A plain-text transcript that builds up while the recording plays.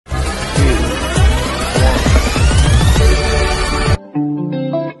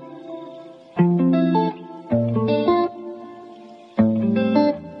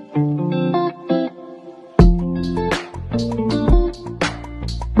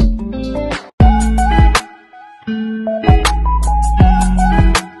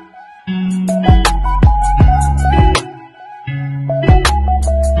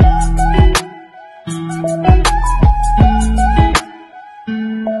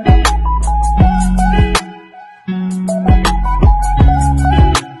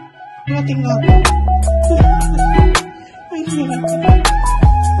pointing out. Ay, hirap.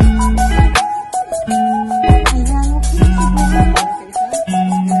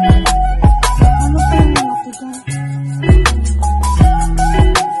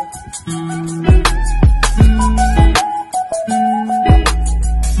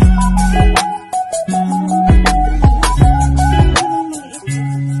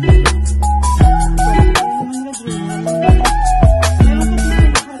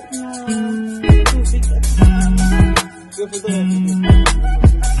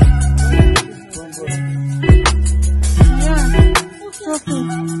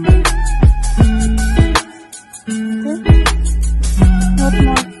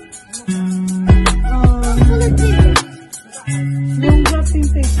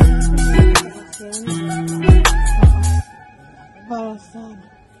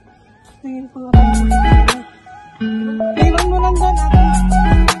 Iwan mo lang doon, ate.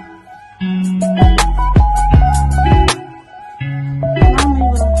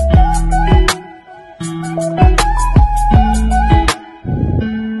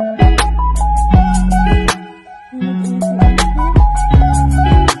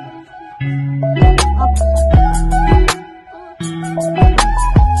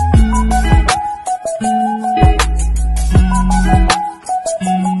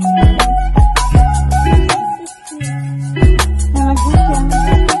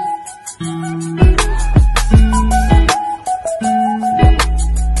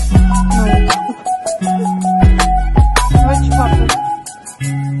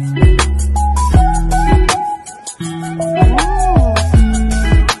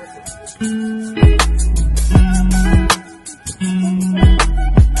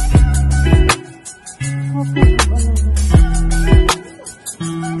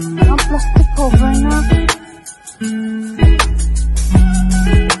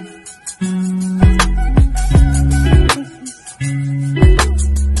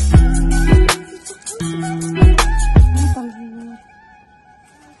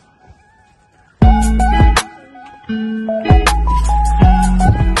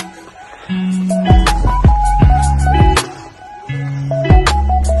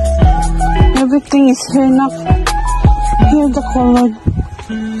 Everything is here now. Here the color.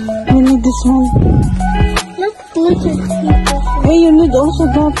 We need this one. Look, glitter people. Hey, you need also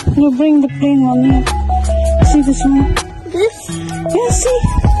that. You bring the plain one here. See this one? This? Yeah, see?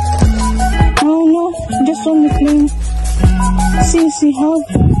 Oh no, just only plain. See how?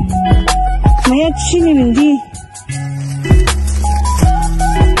 Maya chini hindi.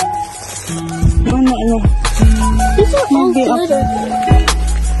 Ano? These are all Maybe glitter.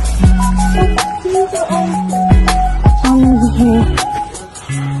 These are all here.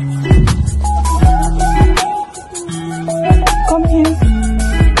 Come here.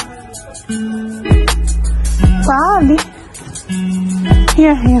 Paali.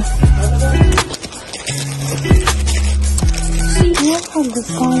 Here. See, look at the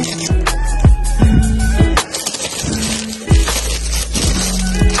fun.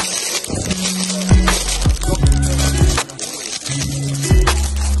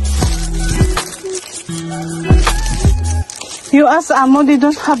 You ask Amo, they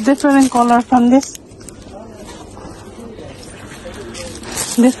don't have different color from this.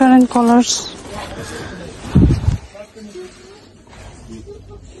 Different colors.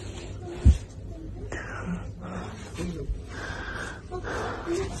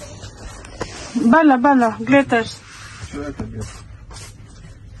 Bala, glitters.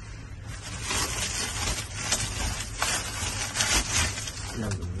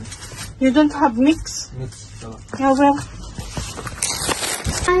 You don't have mix? Yeah, well.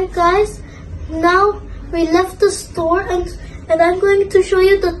 Hi guys, now we left the store and I'm going to show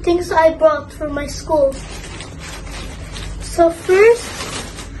you the things I brought for my school. So first,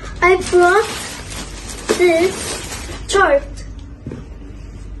 I brought this chart.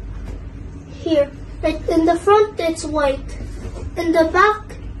 Here, right in the front it's white, in the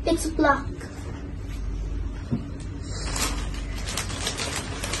back it's black.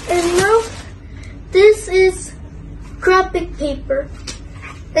 And now, this is graphic paper.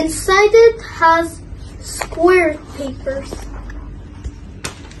 Inside it has square papers.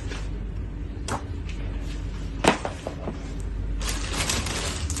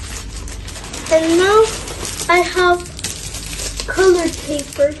 And now I have colored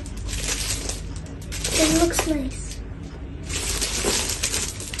paper. It looks nice.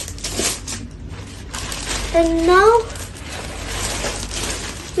 And now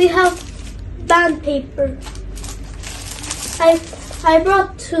we have band paper. I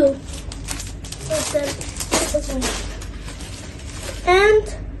brought two of them. And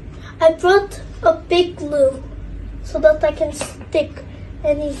I brought a big glue so that I can stick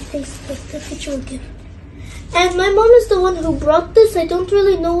anything that the teacher will give. And my mom is the one who brought this. I don't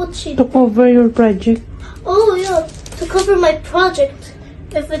really know what she To cover your project. Oh yeah, to cover my project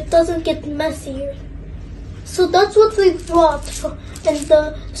if it doesn't get messier. So that's what we brought in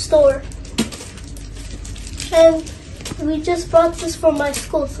the store. And we just brought this from my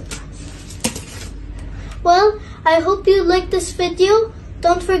school supplies. Well, I hope you liked this video.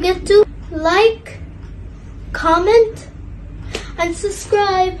 Don't forget to like, comment, and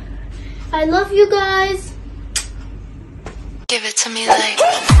subscribe. I love you guys. Give it to me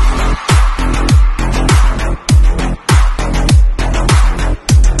like